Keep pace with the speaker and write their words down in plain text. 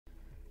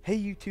Hey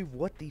YouTube,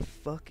 what the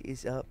fuck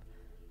is up?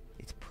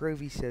 It's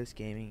ProVSOS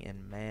Gaming,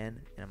 and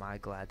man, am I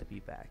glad to be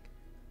back.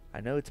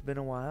 I know it's been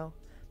a while,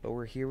 but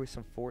we're here with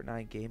some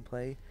Fortnite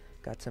gameplay.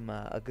 Got some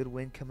a good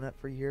win coming up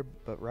for you here,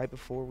 but right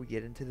before we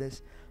get into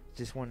this,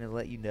 just wanted to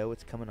let you know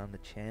what's coming on the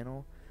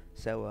channel.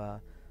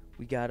 So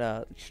we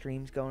got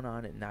streams going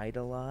on at night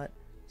a lot,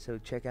 so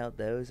check out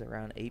those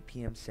around 8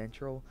 p.m.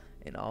 Central.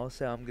 And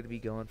also I'm going to be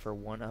going for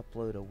one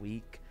upload a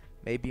week,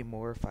 maybe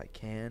more if I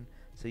can,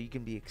 so you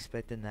can be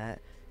expecting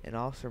that. And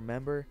also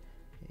remember,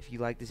 if you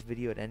like this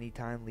video at any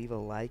time, leave a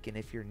like, and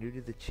if you're new to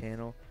the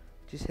channel,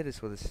 just hit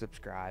us with a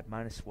subscribe,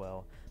 might as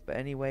well. But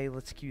anyway,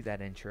 let's cue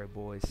that intro,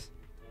 boys.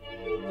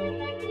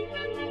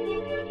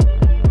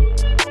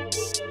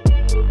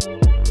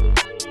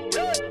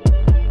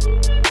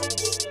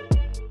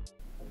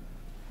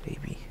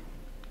 Baby,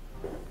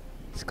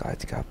 this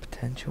guy's got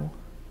potential.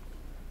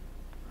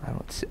 I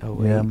don't see. Oh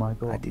wait, yeah,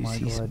 I do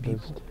see some people.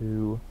 Does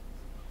too.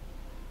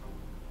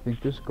 I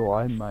think this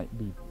glide might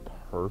be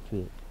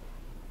perfect.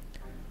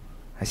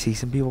 I see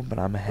some people, but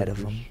I'm ahead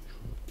of them.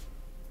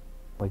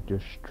 Like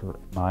just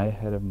my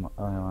head of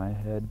my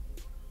head.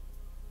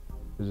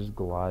 This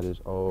glide is,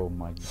 oh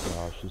my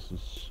gosh, this is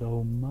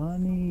so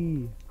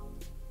money.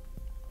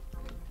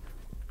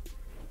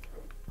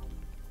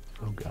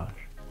 Oh gosh.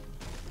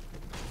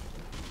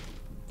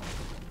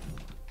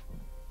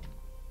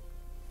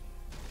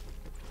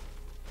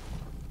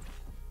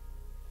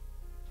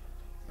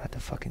 About to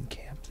fucking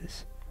camp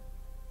this.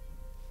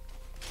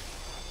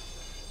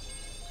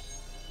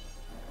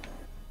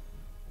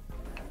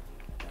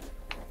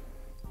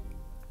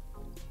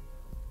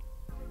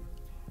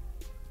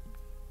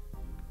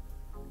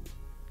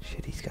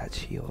 Shit, he's got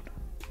shield.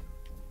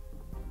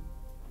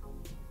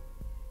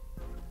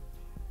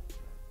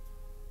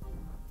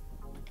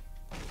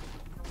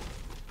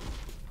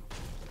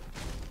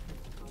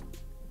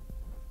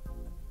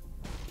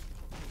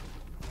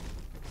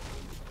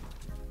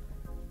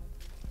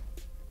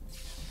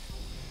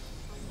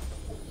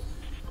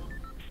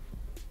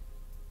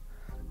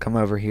 Come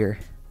over here.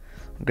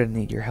 I'm gonna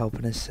need your help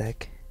in a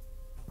sec.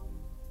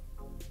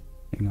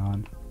 Hang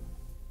on.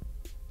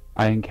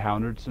 I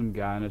encountered some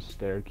guy on a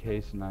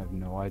staircase and I have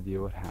no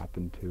idea what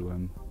happened to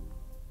him.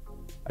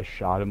 I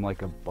shot him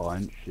like a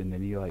bunch and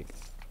then he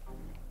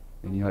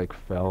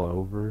fell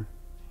over.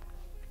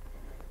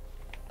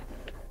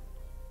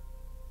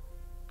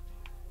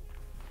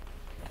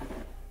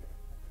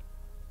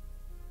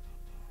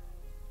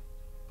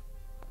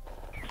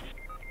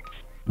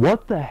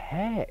 What the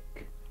heck?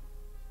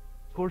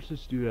 Of course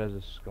this dude has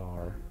a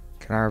scar.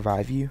 Can I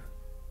revive you?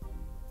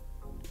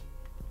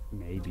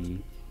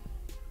 Maybe.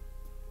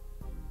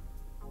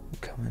 I'm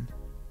coming.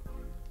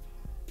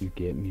 You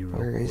get me real quick.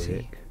 Where is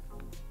he?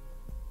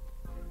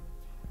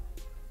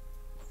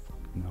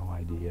 No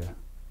idea.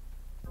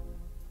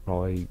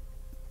 Probably,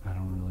 I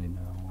don't really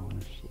know,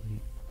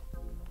 honestly.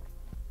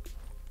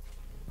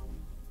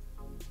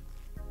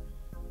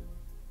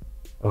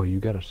 Oh,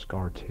 you got a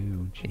scar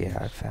too. Jeez. Yeah,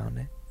 I found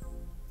it.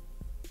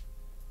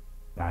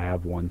 I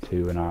have one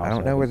too, and I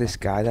don't know where this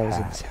guy that was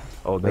in the house.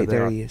 Oh, wait,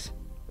 there he is.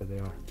 There they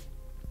are.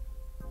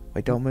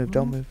 Wait, don't move,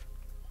 don't move.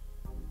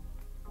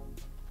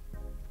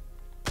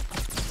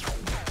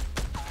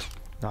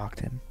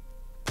 Knocked him.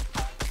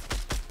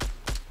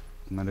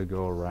 I'm gonna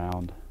go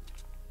around.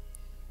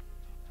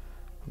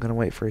 I'm gonna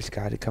wait for this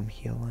guy to come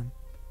heal him.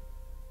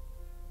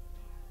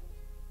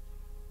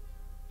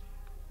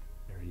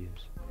 There he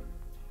is.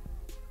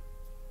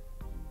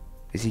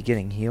 Is he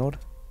getting healed?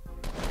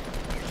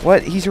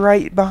 What? He's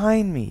right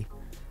behind me.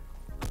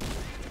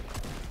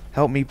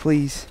 Help me,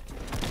 please.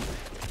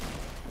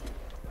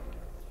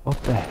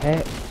 What the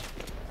heck?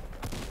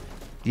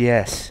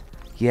 Yes.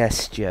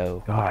 Yes,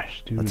 Joe.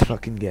 Gosh, dude. Let's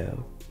fucking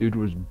go. Dude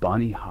was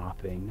bunny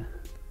hopping.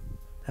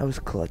 That was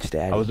clutch,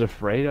 Daddy. I was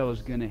afraid I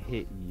was gonna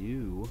hit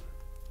you.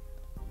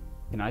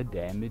 Can I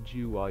damage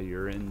you while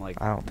you're in,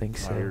 like... I don't think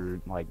so. While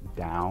you're, like,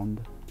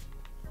 downed?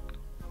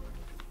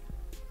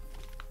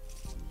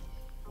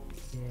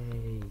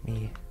 Yay.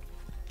 Me.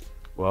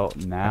 Well,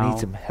 now... I need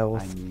some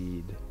health. I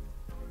need...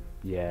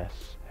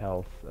 Yes,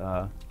 health.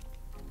 I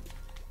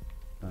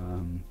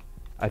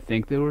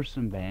think there were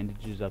some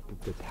bandages up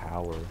at the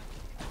tower.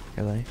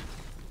 Really?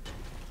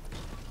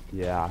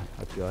 Yeah,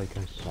 I feel like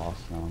I saw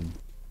some.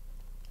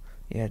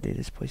 Yeah, dude,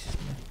 this place is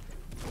mad.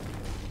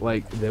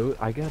 Like,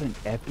 I got an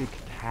epic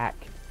tack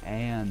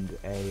and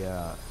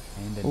an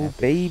epic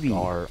baby.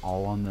 star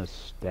all on the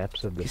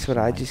steps of the Guess what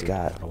I just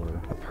got?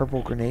 tower. A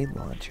purple grenade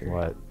launcher.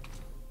 What?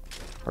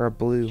 Or a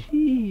blue.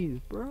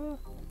 Jeez, bruh.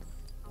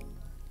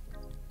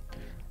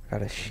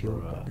 Got a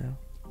shield Bruh. now.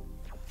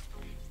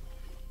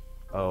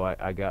 Oh,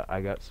 I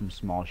got some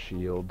small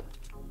shield.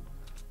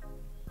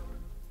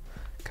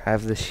 Can I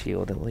have the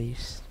shield at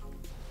least?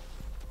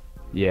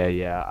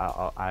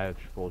 Yeah, I have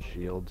full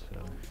shield, so.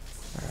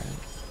 Alright.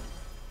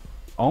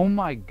 Oh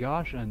my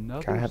gosh,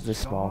 another Can I have the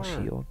small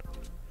star. shield?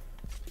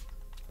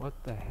 What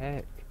the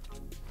heck?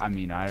 I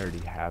mean, I already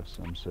have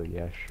some, so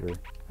yeah, sure.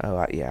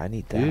 Oh, yeah, I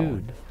need that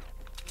Dude, one.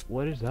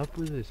 what is up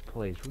with this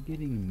place? We're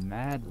getting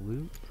mad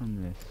loot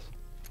from this.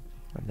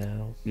 I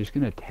know. I'm just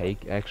gonna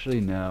take.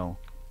 Actually, no.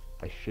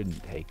 I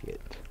shouldn't take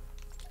it.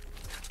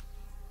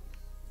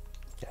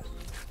 Yes.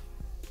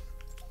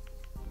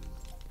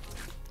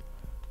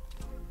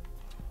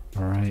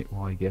 Alright,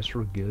 well, I guess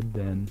we're good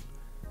then.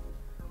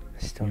 I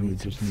still We need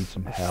just need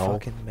some a help.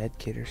 fucking med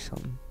kit or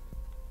something.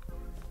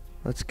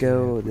 Let's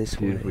go this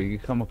Dude, way. if we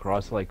could come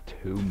across like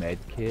 2 med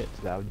kits,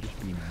 that would just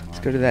be money. Let's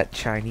go to that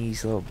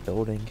Chinese little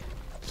building.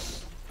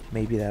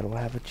 Maybe that'll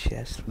have a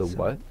chest. The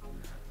what?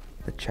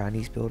 The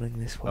Chinese building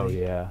this way. Oh,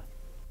 yeah.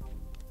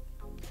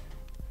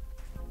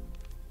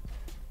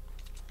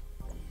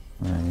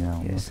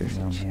 Yeah, Yes, there's a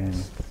down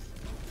chest.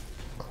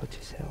 Clutch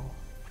as hell.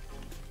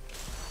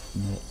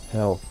 There.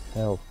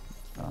 Health.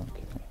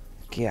 Okay.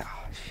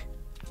 Gosh.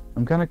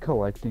 I'm kind of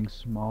collecting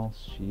small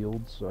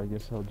shields, so I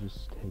guess I'll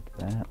just take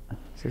that.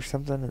 Is there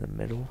something in the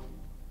middle?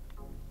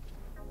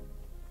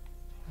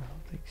 I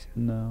don't think so.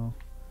 No.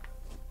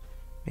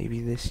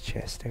 Maybe this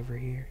chest over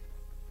here.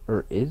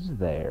 Or is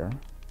there?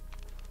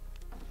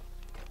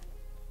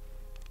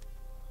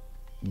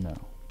 No.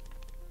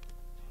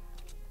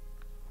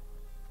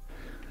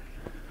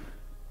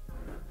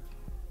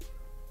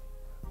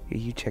 Here,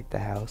 you check the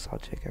house, I'll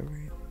check over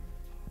here.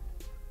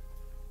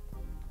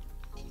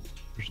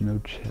 There's no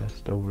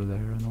chest over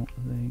there, I don't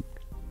think.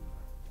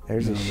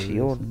 There's No, a there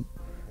shield. isn't.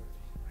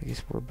 I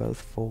guess we're both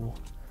full.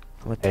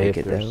 I'm gonna Hey, take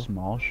if it there's though. a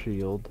small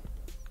shield,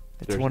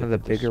 It's one of the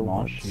bigger small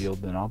ones.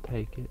 shield, then I'll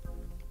take it.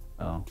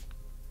 Oh.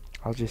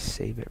 I'll just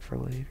save it for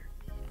later.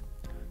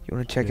 You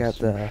wanna check There's out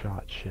some the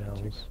shot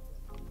shells.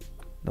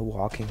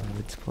 Walking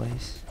Woods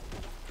place?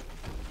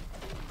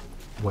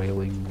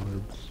 Wailing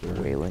Woods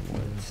or Wailing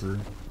Woods.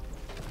 whatever.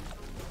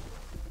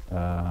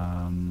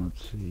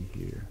 Let's see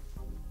here.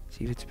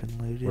 See if it's been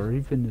looted. Where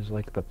even is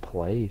like the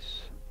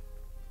place?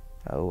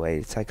 Oh wait,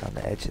 it's like on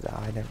the edge of the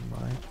eye, never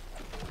mind.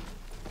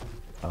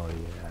 Oh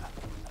yeah.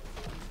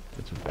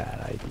 That's a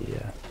bad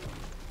idea.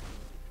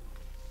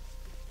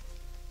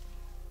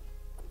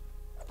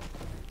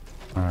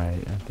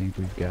 Alright, I think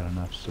we've got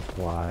enough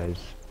supplies.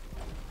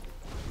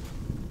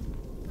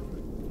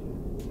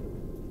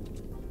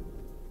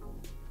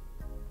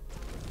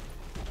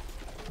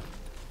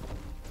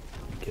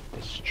 Get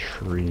this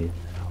tree and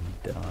then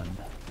I'm done.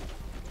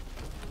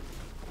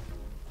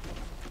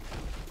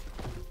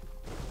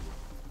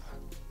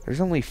 There's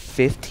only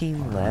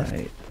 15 left.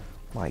 Alright.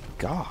 My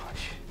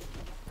gosh.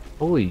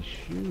 Holy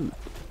shoot.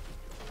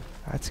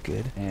 That's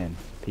good. Man,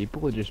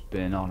 people have just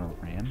been on a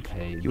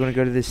rampage. You wanna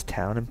go to this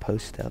town and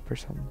post up or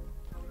something?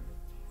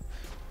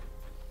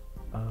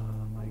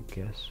 I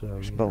guess so.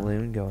 There's a yeah.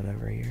 balloon going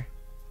over here.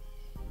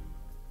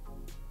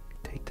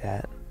 Take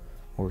that.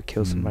 Or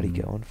kill somebody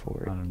going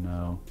for I it. don't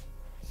know.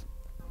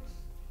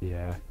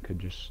 Yeah, could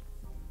just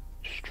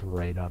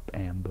straight up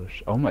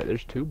ambush. Oh my,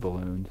 there's 2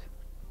 balloons.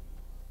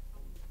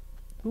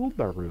 2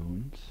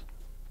 balloons.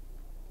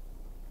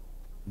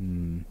 This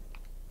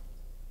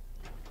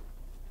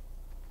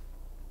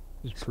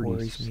is This pretty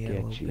worries me a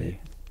little bit. sketchy.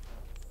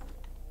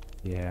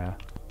 Yeah.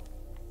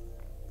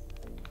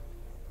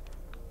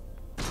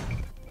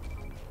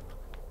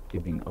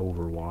 Giving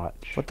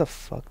Overwatch. What the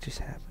fuck just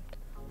happened?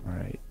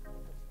 Alright.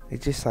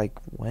 It just like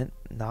went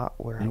not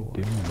where What I are you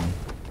was. doing?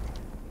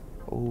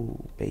 Oh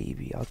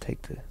baby, I'll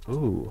take the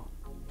Ooh.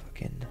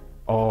 fucking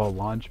Oh,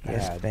 launch pad.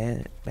 yes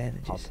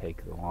bandages. I'll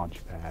take the launch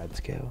pad. Let's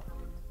go.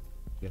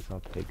 Guess I'll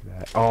take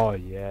that. Oh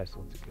yes,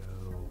 let's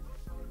go.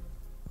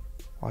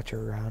 Watch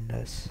around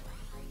us.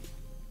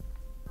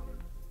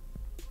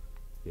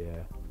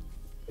 Yeah.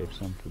 Save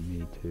some for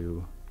me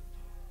too.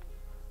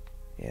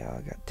 Yeah,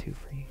 I got 2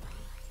 for you.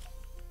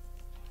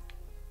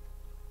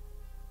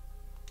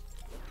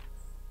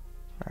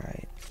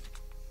 Alright.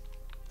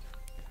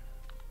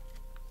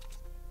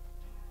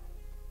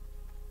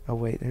 Oh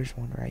wait, there's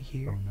one right Oh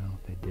here. no,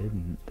 they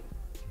didn't.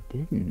 They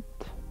didn't.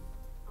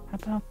 How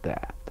about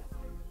that?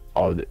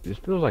 Oh, this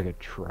feels like a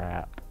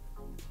trap.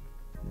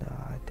 No,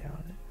 I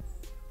doubt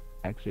it.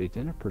 Actually, it's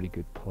in a pretty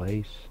good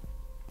place.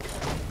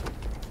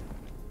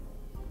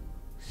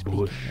 Speaking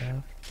Bush.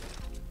 of,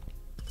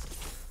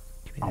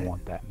 give me I that.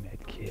 want that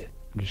med kit.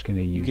 I'm just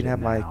gonna use You can it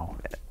have now.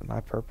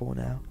 my purple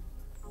now.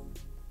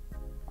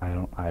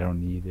 I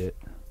don't need it.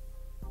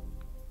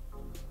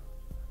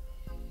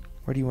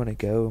 Where do you want to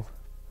go?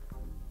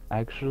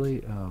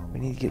 Actually, oh. We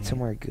need to get man.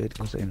 somewhere good.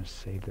 I was Quick. gonna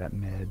save that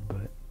med,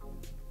 but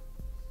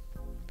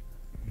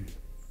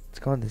Let's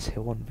go on this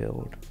hill and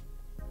build.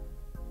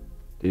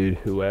 dude,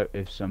 whoever,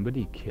 if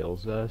somebody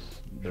kills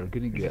us, they're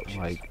gonna get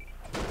like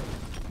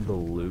the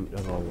loot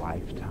of a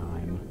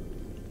lifetime.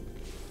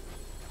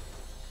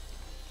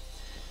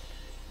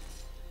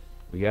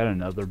 We got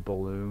another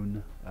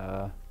balloon.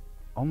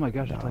 Oh my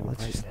gosh, it's No, like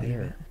let's right just leave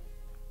there. it.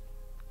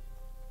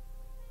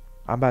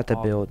 I'm about to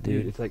Oh, build,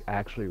 dude. It's like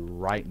actually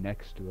right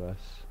next to us.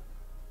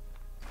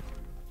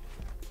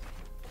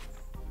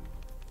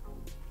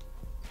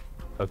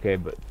 Okay,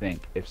 but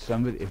think,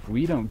 if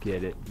we don't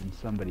get it, then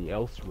somebody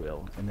else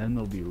will, and then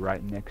they'll be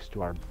right next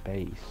to our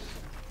base.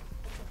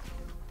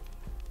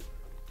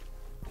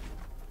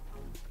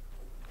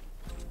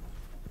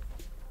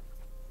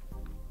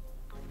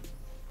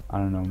 I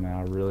don't know, man.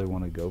 I really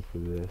want to go for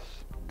this.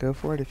 Go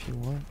for it if you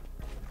want.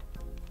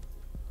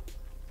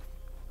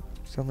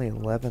 There's only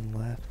 11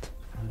 left.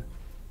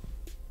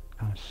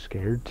 I'm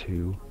scared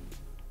to.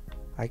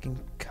 I can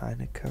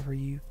kind of cover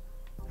you.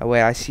 Oh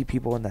wait, I see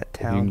people in that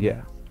If you town. can get.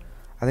 now.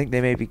 I think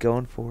they may be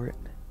going for it.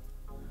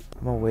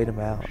 I'm gonna wait them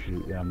out.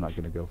 Shoot, yeah, I'm not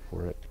gonna go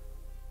for it.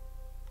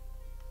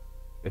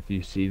 If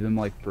you see them,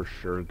 like, for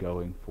sure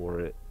going for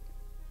it,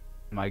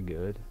 am I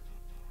good?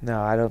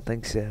 No, I don't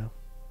think so.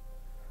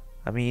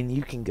 I mean,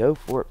 you can go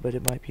for it, but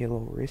it might be a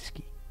little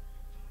risky.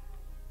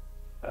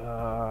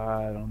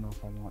 I don't know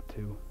if I want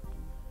to.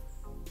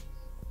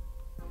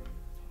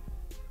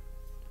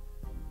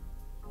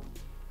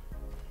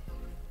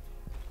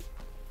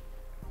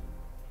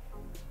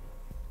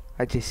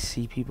 I just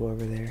see people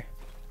over there.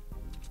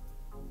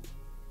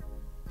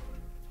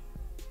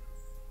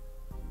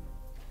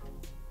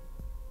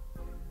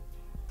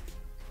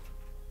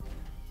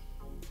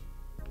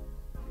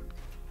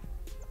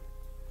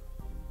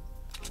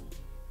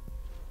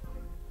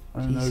 I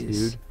don't know,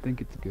 Jesus. dude. I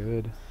think it's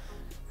good.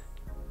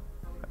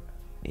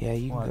 Yeah,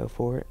 you What? can go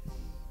for it.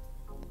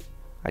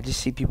 I just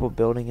see people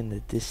building in the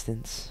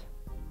distance.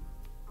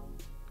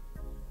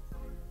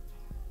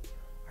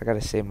 I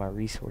gotta save my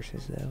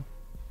resources though.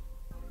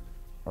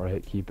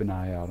 Alright, keep an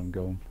eye out. I'm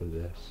going for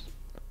this.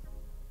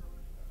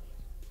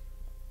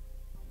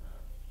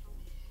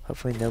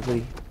 Hopefully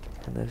nobody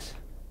in those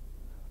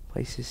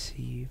places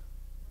see you.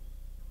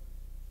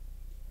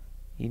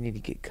 You need to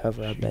get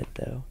cover, I bet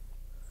though.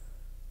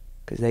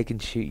 Cause they can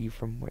shoot you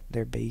from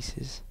their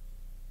bases.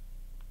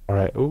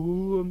 Alright,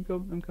 ooh, I'm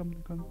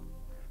coming.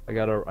 I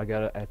got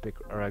a epic,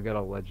 or I got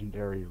a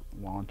legendary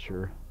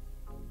launcher.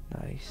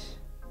 Nice.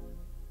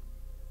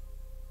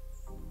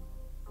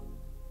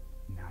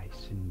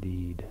 Nice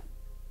indeed.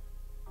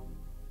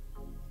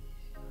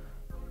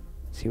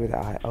 See where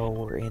the oh,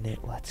 we're in it.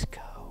 Let's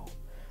go.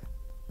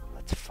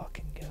 Let's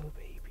fucking go,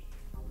 baby.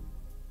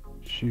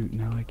 Shoot,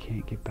 now I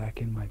can't get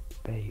back in my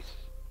base.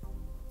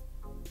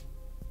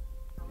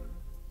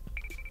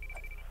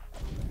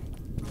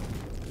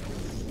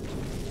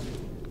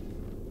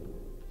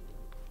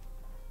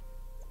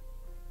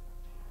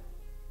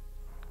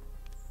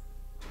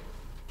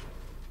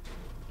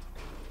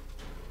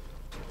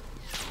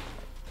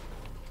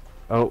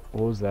 Oh,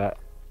 what was that?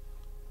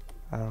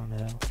 I don't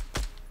know.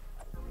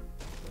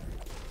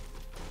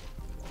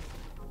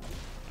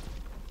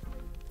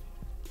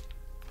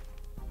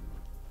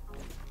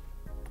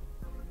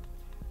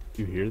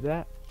 You hear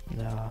that?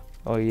 Nah.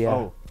 Oh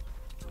yeah.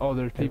 Oh,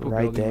 there's people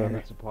right building around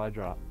there. that supply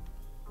drop.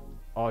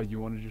 Oh, you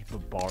want to just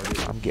bombard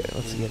it? I'm getting.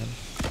 Let's get him.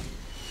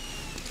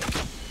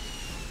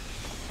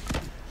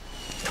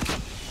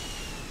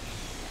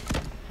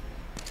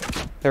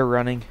 They're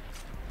running.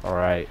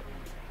 Alright.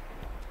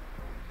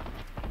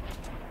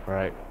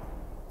 Alright.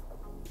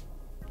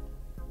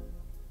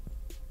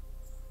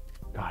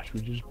 Gosh, we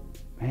just...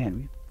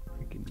 Man,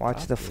 we freaking... Watch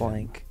got the them.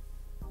 flank.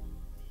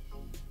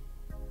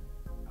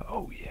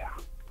 Oh, yeah.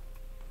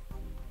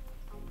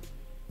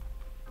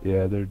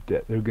 Yeah,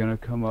 they're gonna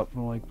come up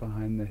from, like,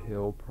 behind the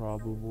hill,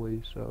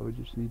 probably, so we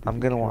just need to I'm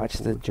be gonna watch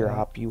careful the with that.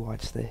 drop. You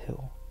watch the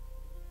hill.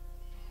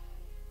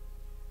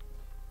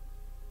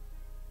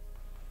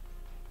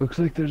 Looks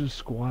like there's a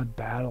squad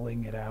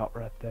battling it out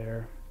right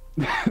there.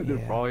 They're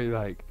Yeah. probably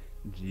like,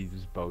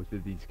 Jesus, both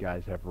of these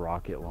guys have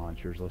rocket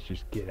launchers. Let's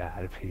just get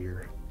out of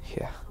here.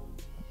 Yeah.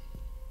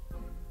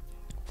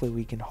 Hopefully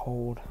we can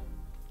hold.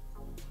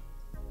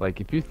 Like,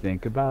 if you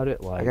think about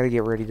it, like, I gotta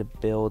get ready to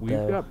build we've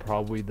though. got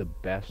probably the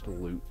best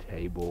loot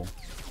table.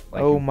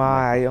 Like, Oh in, my!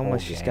 like, I the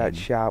almost whole just got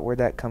game. shot. Where'd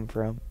that come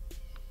from?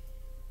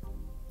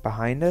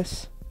 Behind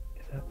us?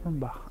 Is that from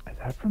behind? Is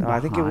that from No,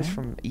 I think it was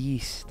behind? from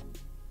east.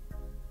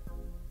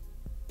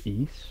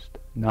 East?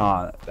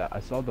 Nah, I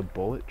saw the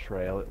bullet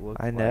trail. It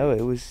looked I know like...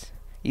 it was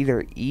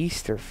either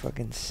east or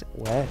fucking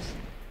west.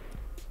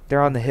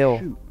 They're on the hill.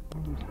 Shoot.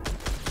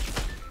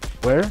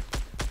 Where?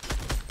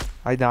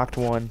 I knocked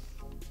one.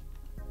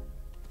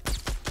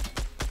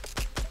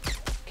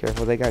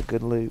 Careful, they got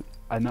good loot.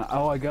 I know.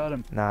 Oh, I got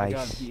him. I got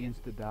Nice. him.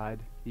 He died.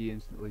 He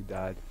instantly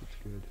died. It's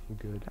good.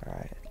 We're good.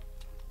 Alright.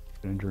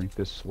 Gonna drink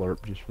this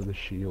slurp just for the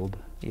shield.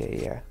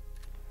 Yeah.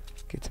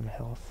 Get some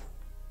health.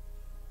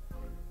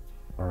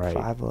 Alright.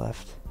 5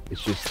 left.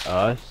 It's just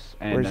us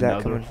and Where's that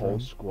another coming whole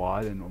from?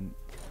 squad and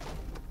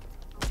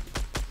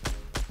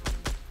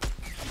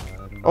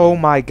Oh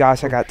my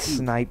gosh, I Oh, got shoot.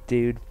 sniped,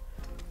 dude.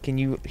 Can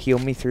you heal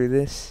me through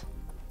this?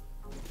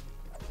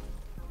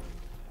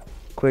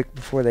 Quick,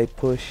 before they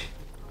push.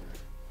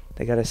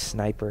 They got a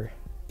sniper.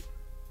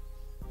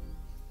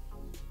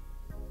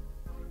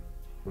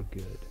 We're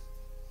good.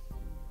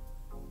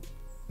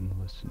 I'm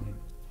listening.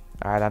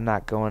 Alright, I'm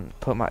not going.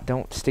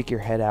 Don't stick your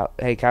head out.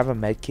 Hey, can I have a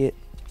med kit?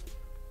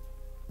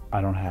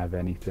 I don't have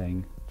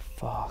anything.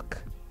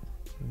 Fuck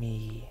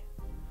me.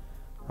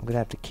 I'm gonna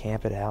have to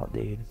camp it out,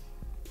 dude.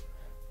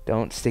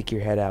 Don't stick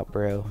your head out,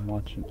 bro.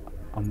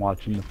 I'm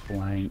watching the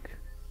flank.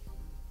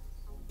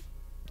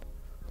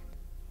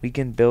 We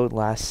can build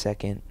last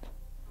second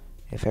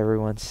if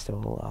everyone's still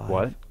alive.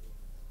 What?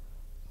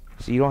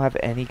 So you don't have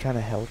any kind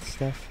of health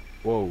stuff?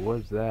 Whoa,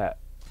 what's that?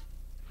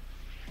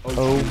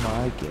 Oh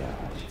my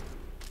gosh.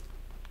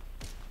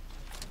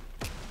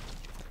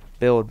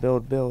 Build,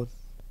 build, build.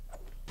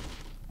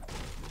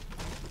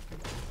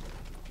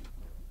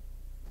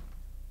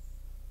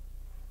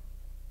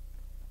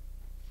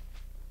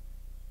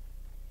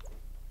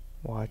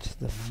 Watch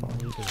the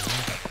fun.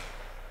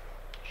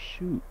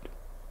 Shoot.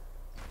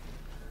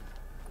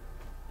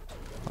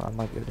 Oh, I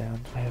might go down.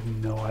 I have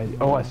no idea.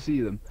 Oh, I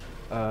see them.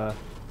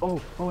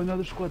 Oh,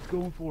 another squad's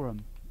going for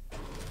him.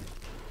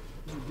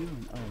 What are you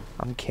doing? Oh.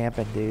 I'm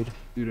camping, dude.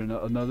 Dude,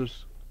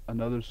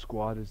 another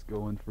squad is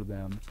going for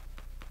them.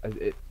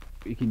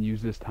 We can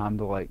use this time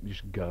to like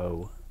just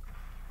go.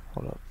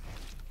 Hold up.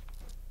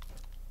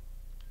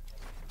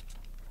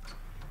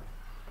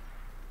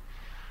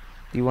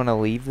 Do you want to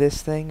leave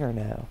this thing or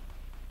no?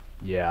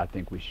 Yeah, I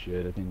think we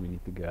should. I think we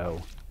need to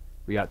go.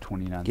 We got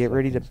 29 Get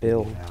ready to seconds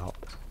build. get out.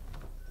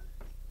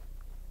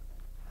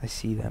 I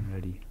see them. I'm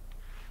ready.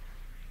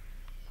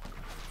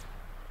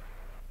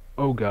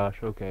 Oh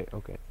gosh, okay.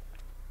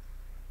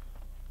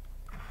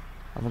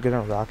 I'm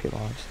gonna rocket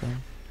launch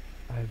them.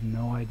 I have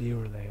no idea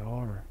where they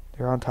are.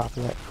 They're on top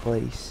of that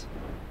place.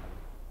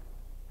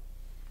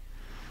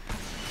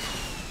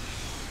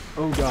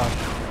 Oh gosh.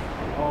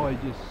 Oh, I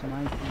just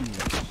sniped me.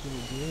 So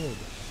good.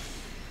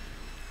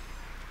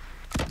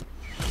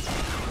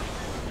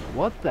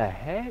 What the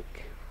heck?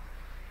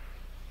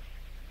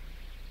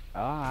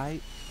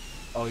 Alright.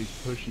 Oh, he's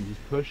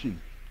pushing.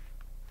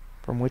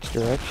 From which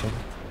direction?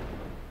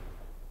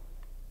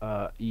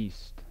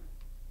 East.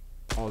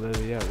 Oh, there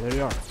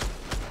they are.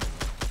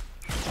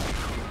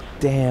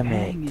 Damn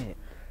Dang it. it.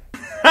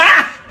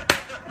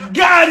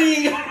 Got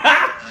him!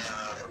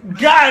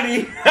 Got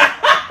him!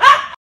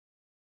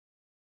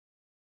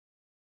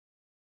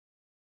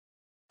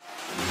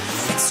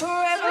 It's a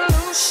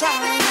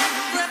revolution.